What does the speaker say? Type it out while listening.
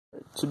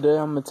Today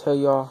I'm gonna tell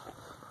y'all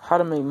how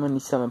to make money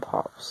selling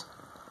pops.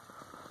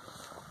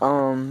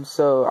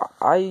 So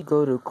I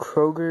go to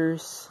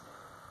Kroger's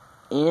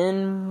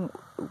and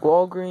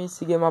Walgreens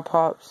to get my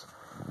pops.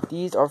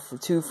 These are for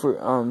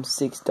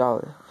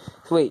 $6.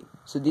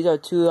 So these are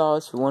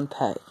 $2 for one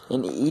pack.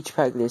 In each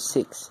pack there's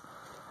 6.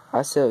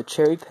 I sell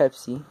Cherry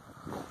Pepsi,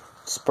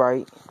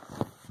 Sprite,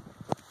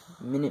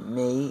 Minute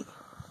Maid,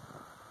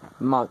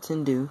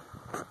 Mountain Dew,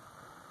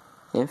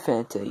 and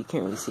Fanta. You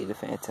can't really see the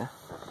Fanta.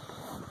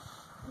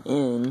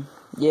 And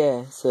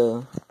yeah,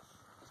 so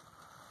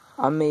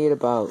I made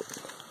about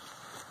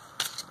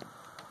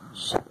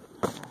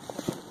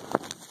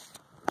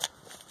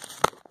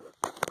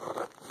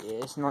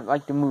it's not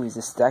like the movies.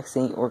 The stacks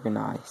ain't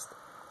organized.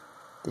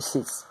 This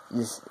shit's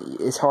just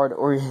it's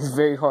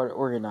very hard to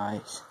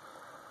organize.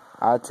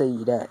 I'll tell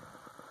you that.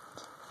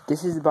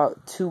 This is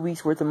about 2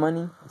 weeks worth of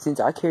money, since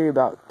I carry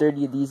about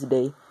 30 of these a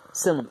day,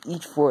 sell them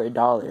each for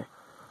 $1.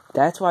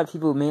 That's why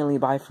people mainly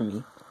buy from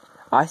me.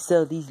 I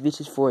sell these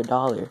bitches for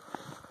 $1.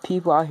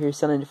 People out here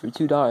selling it for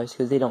 $2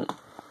 because they don't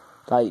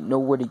know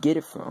where to get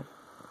it from.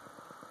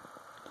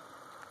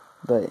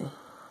 But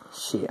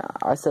shit,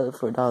 I sell it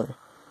for $1.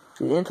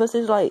 And plus,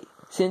 it's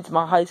since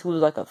my high school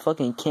is like a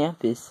fucking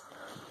campus,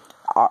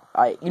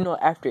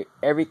 after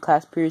every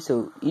class period,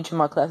 so each of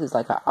my classes is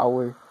like an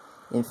hour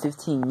and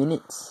 15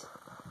 minutes.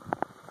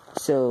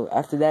 So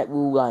after that,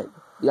 we'll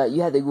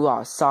you have to go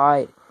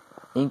outside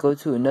and go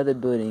to another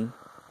building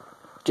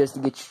just to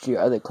get to your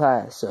other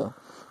class. So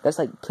that's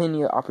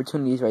plenty of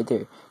opportunities right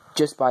there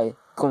just by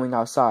going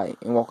outside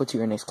and walking to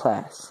your next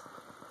class.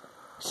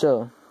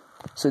 So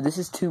this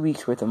is 2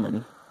 weeks worth of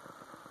money.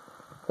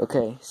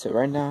 Okay, so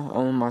right now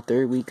I'm on my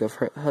 3rd week of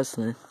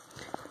hustling.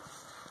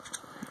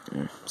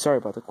 Sorry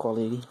about the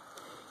quality.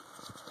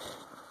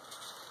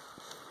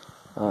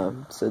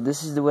 So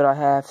this is what I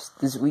have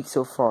this week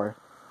so far.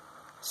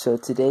 So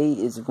today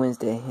is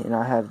Wednesday, and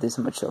I have this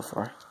much so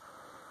far.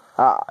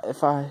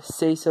 If I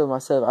say so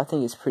myself, I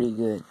think it's pretty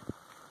good.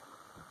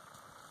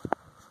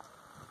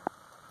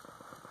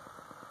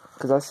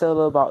 Because I sell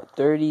about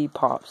 30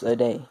 pops a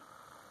day.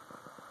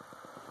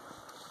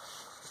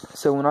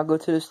 So when I go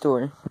to the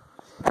store,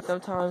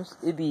 sometimes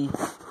it'd be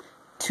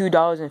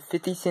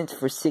 $2.50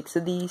 for 6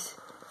 of these.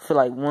 For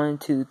 1,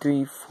 2,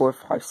 3, 4,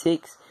 5,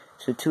 6.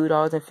 So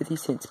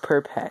 $2.50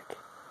 per pack.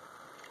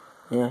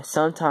 Yeah,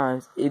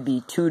 sometimes it'd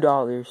be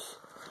 $2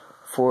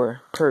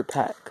 per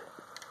pack.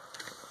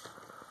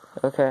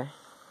 Okay.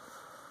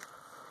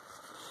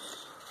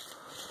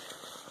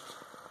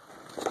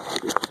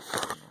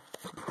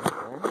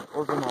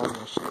 Organize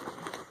my shit.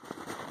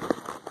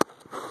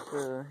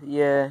 So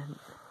yeah,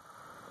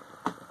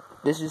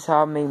 this is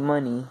how I make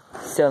money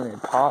selling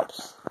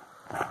pops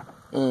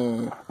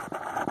and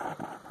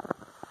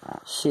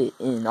shit.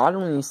 And I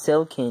don't even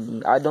sell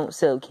candy. I don't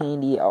sell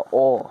candy at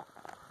all.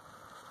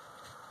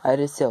 I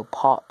just sell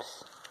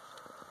pops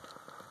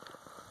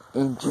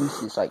and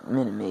juices like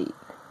Minute Maid.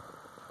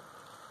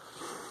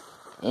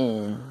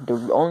 And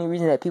the only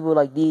reason that people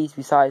like these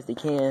besides the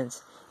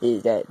cans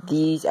is that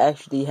these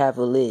actually have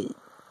a lid.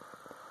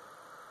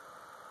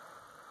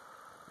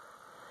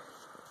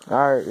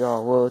 Alright,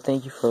 y'all. Well,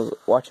 thank you for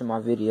watching my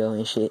video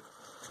and shit.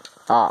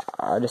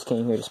 I just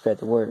came here to spread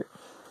the word.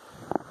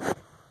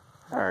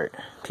 Alright,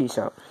 peace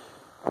out.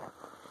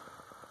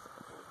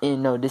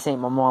 And no, this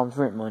ain't my mom's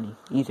rent money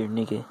either,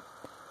 nigga.